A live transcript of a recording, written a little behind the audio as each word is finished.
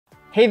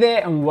Hey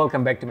there and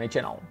welcome back to my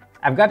channel.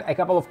 I've got a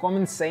couple of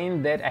comments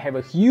saying that I have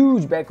a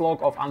huge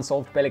backlog of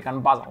unsolved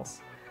Pelican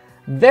puzzles.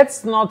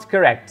 That's not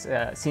correct,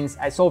 since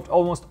I solved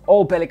almost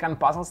all Pelican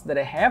puzzles that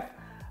I have,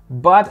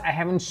 but I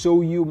haven't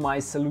shown you my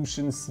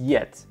solutions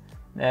yet.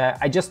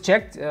 I just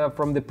checked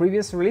from the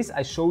previous release,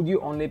 I showed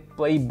you only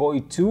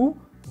Playboy 2,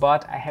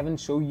 but I haven't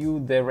shown you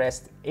the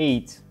rest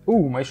 8.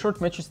 Ooh, my shirt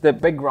matches the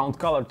background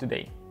color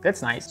today.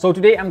 That's nice. So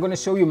today I'm gonna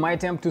show you my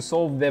attempt to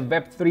solve the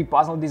Web3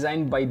 puzzle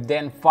designed by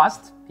Dan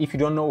Fast. If you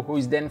don't know who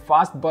is Dan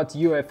Fast, but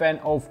you're a fan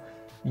of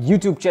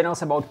YouTube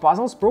channels about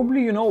puzzles,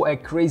 probably you know a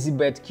Crazy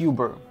Bad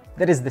Cuber.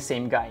 That is the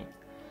same guy.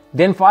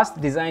 Dan Fast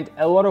designed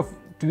a lot of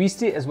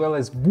twisty as well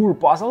as boor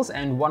puzzles,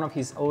 and one of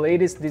his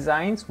latest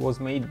designs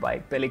was made by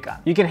Pelican.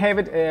 You can have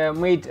it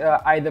made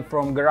either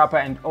from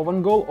Garapa and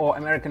Ovangol or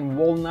American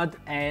Walnut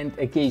and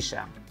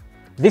Acacia.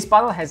 This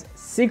puzzle has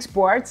 6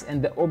 parts,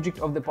 and the object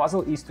of the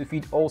puzzle is to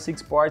fit all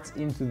 6 parts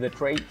into the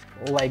tray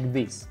like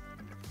this.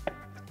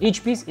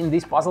 Each piece in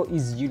this puzzle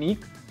is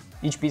unique.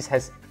 Each piece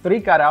has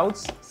 3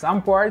 cutouts.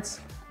 Some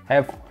parts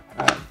have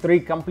 3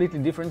 completely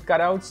different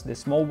cutouts, the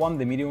small one,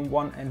 the medium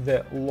one and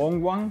the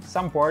long one.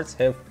 Some parts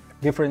have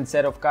different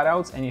set of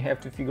cutouts, and you have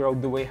to figure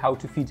out the way how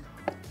to fit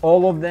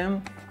all of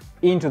them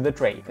into the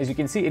tray. As you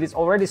can see, it is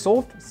already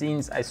solved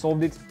since I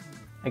solved it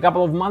a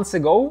couple of months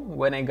ago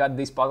when I got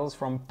these puzzles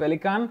from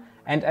Pelican,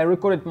 and I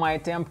recorded my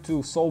attempt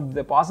to solve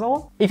the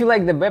puzzle. If you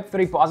like the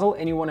Web3 puzzle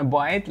and you want to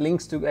buy it,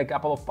 links to a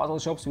couple of puzzle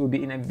shops will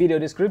be in a video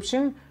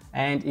description.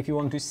 And if you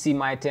want to see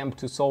my attempt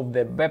to solve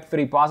the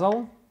Web3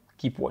 puzzle,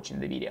 keep watching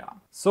the video.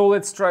 So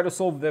let's try to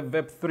solve the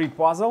Web3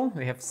 puzzle.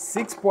 We have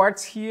 6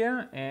 parts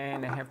here,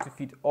 and I have to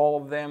fit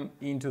all of them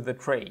into the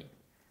tray.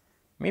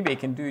 Maybe I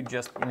can do it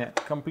just in a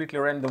completely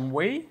random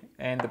way,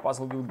 and the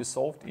puzzle will be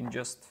solved in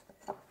just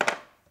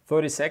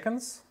 30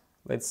 seconds.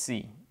 Let's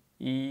see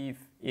if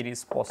it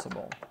is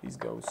possible. This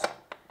goes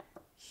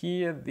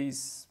here,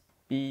 this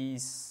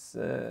piece,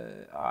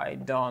 I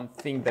don't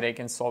think that I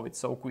can solve it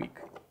so quick.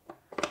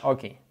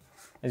 Okay,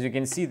 as you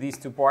can see, these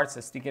 2 parts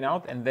are sticking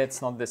out, and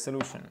that's not the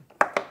solution.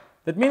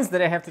 That means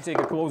that I have to take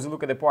a closer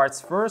look at the parts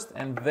first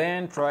and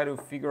then try to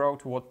figure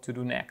out what to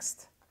do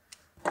next.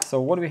 So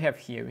what do we have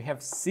here? We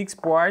have 6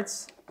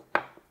 parts.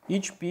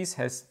 Each piece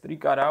has 3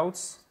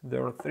 cutouts.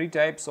 There are 3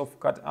 types of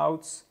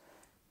cutouts: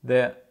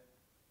 the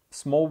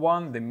small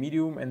one, the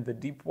medium and the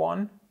deep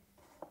one.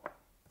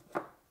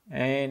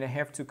 And I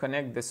have to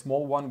connect the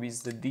small one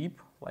with the deep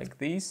like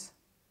this,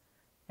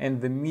 and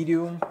the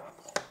medium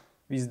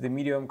with the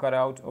medium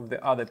cutout of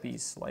the other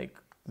piece like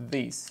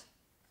this.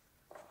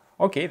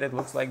 Okay, that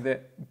looks like the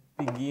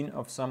begin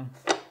of some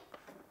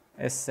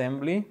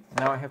assembly.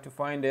 Now I have to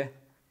find a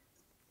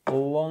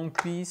long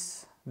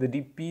piece, the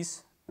deep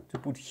piece, to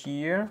put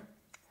here.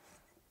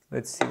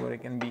 Let's see what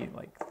it can be,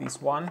 like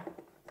this one.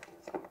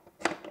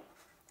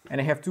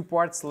 And I have 2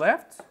 parts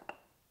left.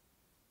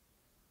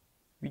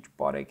 Which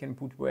part I can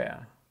put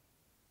where?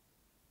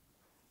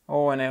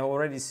 Oh, and I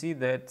already see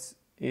that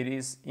it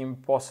is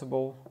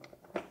impossible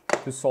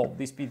to solve.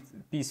 This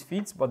piece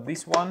fits, but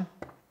this one,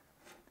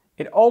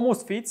 it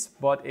almost fits,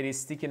 but it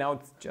is sticking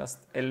out just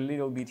a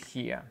little bit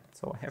here.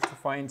 So I have to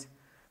find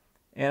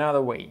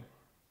another way.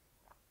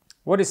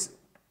 What is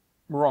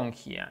wrong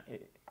here?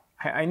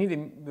 I need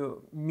a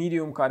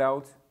medium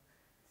cutout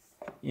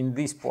in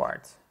this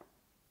part.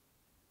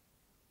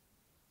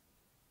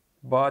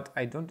 But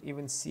I don't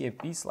even see a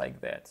piece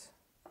like that.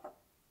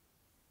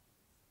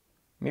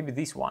 Maybe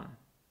this one.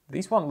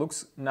 This one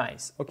looks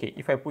nice. Okay,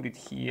 if I put it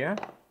here,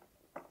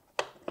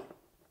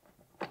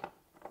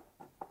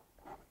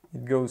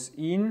 it goes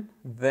in,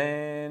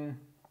 then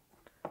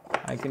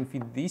I can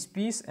fit this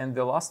piece and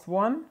the last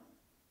one.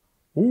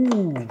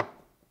 Ooh!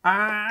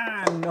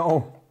 Ah,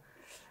 no!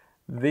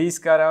 This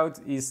cutout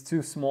is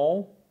too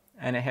small,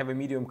 and I have a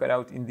medium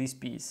cutout in this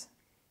piece.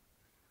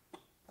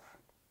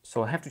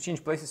 So I have to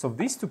change places of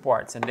these 2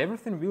 parts, and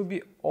everything will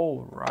be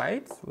all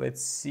right.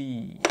 Let's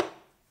see.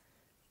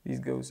 This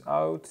goes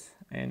out,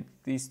 and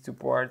these 2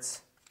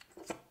 parts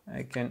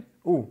I can...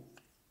 Ooh,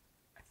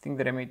 I think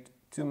that I made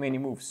too many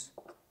moves.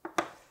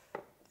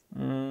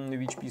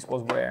 Which piece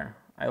was where?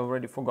 I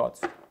already forgot.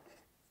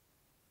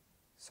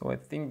 So I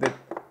think that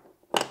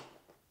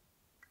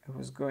I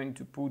was going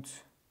to put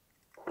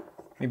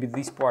maybe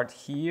this part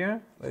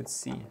here. Let's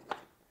see.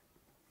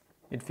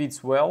 It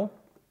fits well.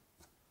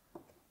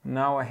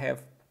 Now I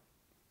have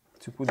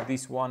to put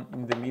this one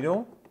in the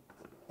middle.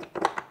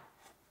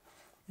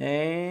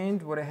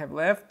 And what I have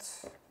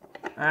left?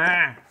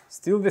 Ah,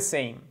 still the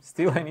same.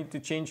 Still I need to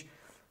change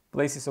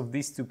places of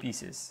these 2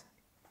 pieces.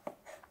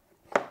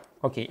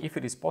 Okay, if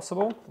it is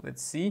possible,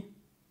 let's see.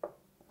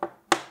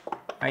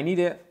 I need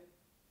a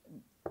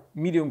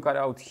medium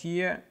cutout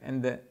here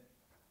and the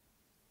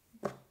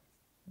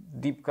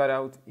deep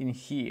cutout in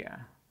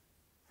here.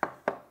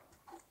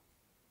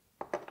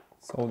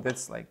 So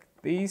that's like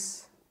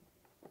this.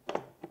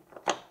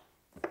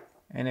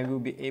 And I will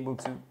be able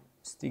to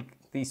stick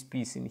this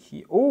piece in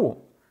here.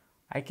 Oh,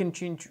 I can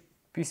change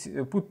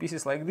pieces, put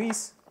pieces like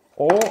this,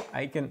 or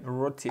I can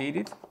rotate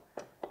it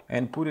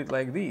and put it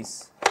like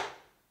this.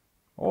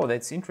 Oh,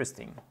 that's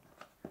interesting.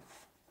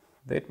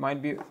 That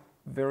might be a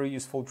very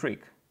useful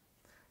trick.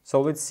 So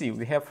let's see,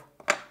 we have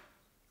a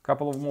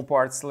couple of more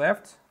parts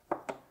left,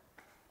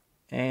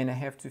 and I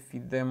have to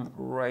fit them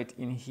right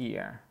in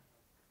here.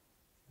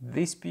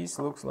 This piece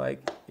looks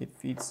like it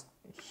fits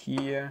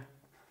here.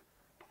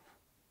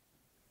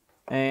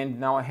 And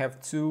now I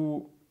have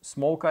two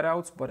small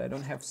cutouts, but I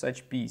don't have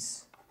such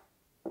piece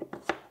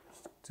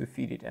to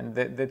fit it, and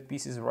that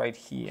piece is right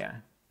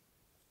here.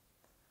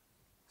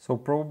 So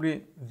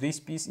probably this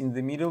piece in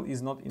the middle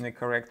is not in the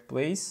correct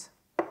place,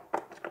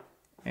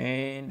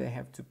 and I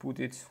have to put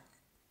it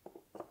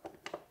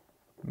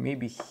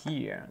maybe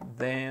here.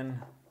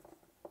 Then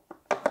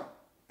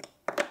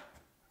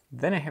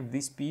I have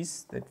this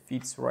piece that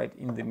fits right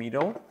in the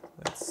middle.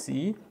 Let's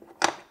see.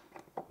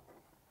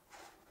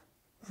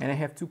 And I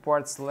have two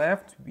parts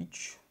left,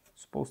 which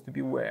is supposed to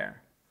be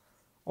where?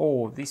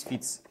 Oh, this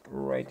fits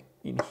right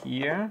in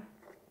here.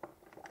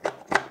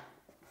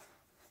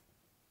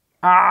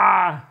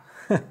 Ah!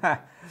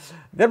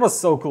 That was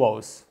so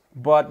close.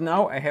 But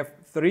now I have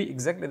three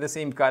exactly the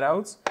same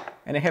cutouts,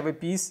 and I have a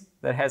piece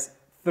that has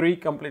three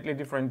completely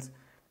different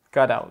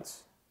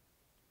cutouts.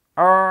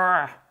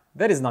 Ah,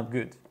 that is not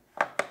good.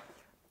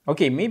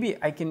 Okay, maybe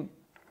I can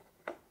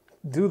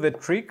do the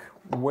trick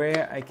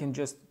where I can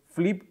just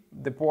flip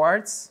the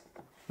parts.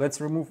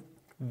 Let's remove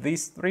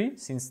these three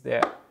since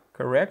they're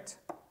correct.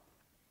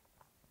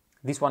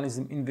 This one is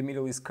in the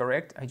middle is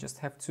correct. I just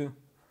have to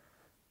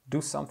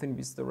do something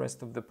with the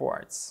rest of the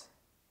parts.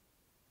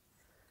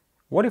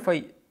 What if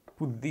I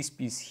put this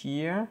piece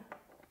here?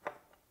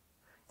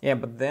 Yeah,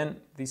 but then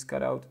this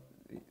cutout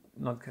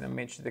not gonna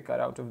match the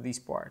cutout of this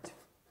part.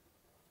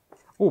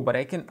 Oh, but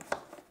I can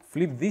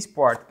flip this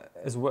part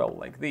as well,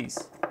 like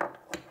this.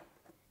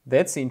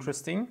 That's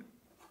interesting.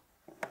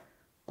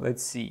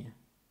 Let's see.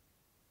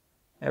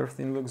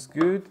 Everything looks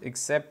good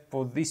except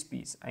for this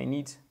piece. I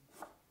need...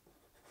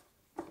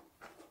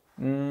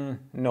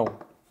 no.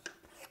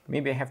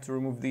 Maybe I have to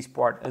remove this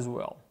part as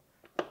well.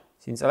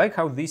 Since I like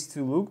how these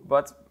two look,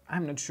 but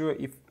I'm not sure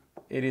if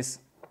it is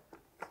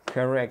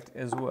correct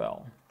as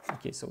well.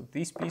 Okay, so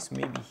this piece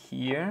maybe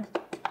here.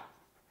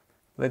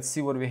 Let's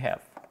see what we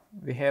have.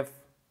 We have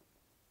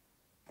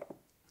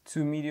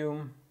two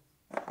medium.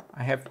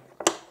 I have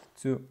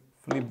to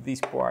flip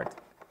this part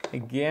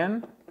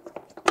again.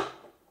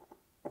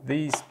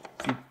 These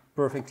fit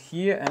perfect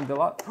here, and the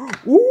last...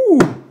 Ooh!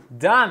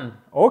 Done!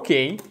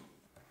 Okay.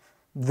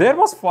 That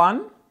was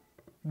fun.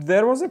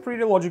 There was a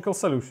pretty logical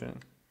solution.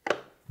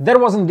 That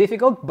wasn't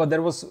difficult, but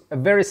there was a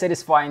very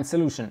satisfying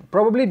solution.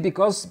 Probably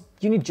because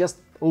you need just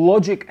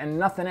logic and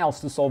nothing else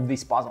to solve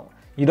this puzzle.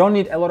 You don't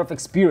need a lot of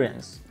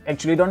experience.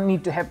 Actually, you don't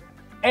need to have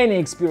any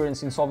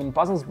experience in solving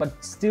puzzles,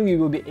 but still you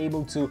will be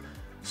able to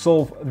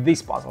solve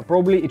this puzzle.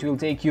 Probably it will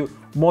take you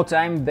more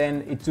time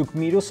than it took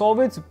me to solve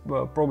it,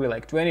 probably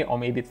like 20 or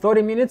maybe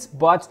 30 minutes,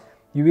 but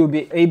you will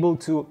be able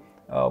to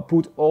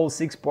put all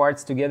 6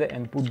 parts together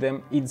and put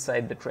them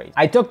inside the tray.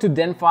 I talked to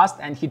Dan Fast,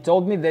 and he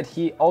told me that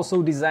he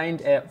also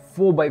designed a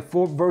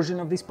 4x4 version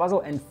of this puzzle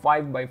and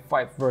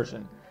 5x5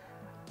 version.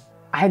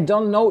 I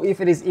don't know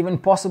if it is even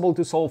possible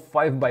to solve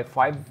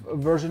 5x5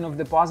 version of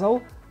the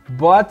puzzle,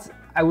 but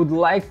I would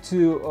like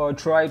to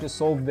try to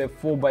solve the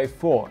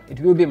 4x4.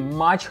 It will be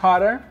much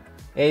harder.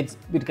 It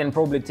can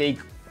probably take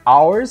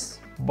hours,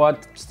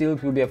 but still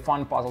it will be a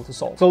fun puzzle to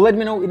solve. So let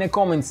me know in the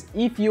comments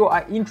if you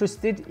are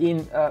interested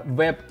in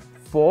Web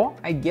 4.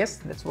 I guess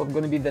that's what's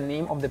going to be the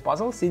name of the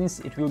puzzle, since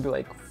it will be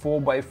like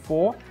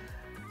 4x4.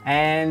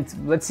 And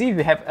let's see, if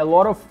we have a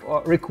lot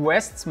of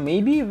requests,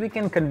 maybe we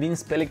can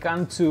convince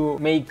Pelican to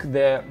make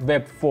the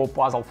Web 4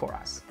 puzzle for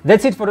us.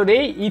 That's it for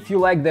today. If you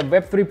like the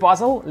Web 3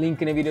 puzzle,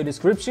 link in the video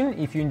description.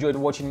 If you enjoyed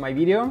watching my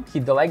video,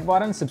 hit the like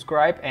button,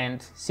 subscribe,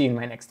 and see you in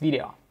my next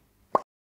video.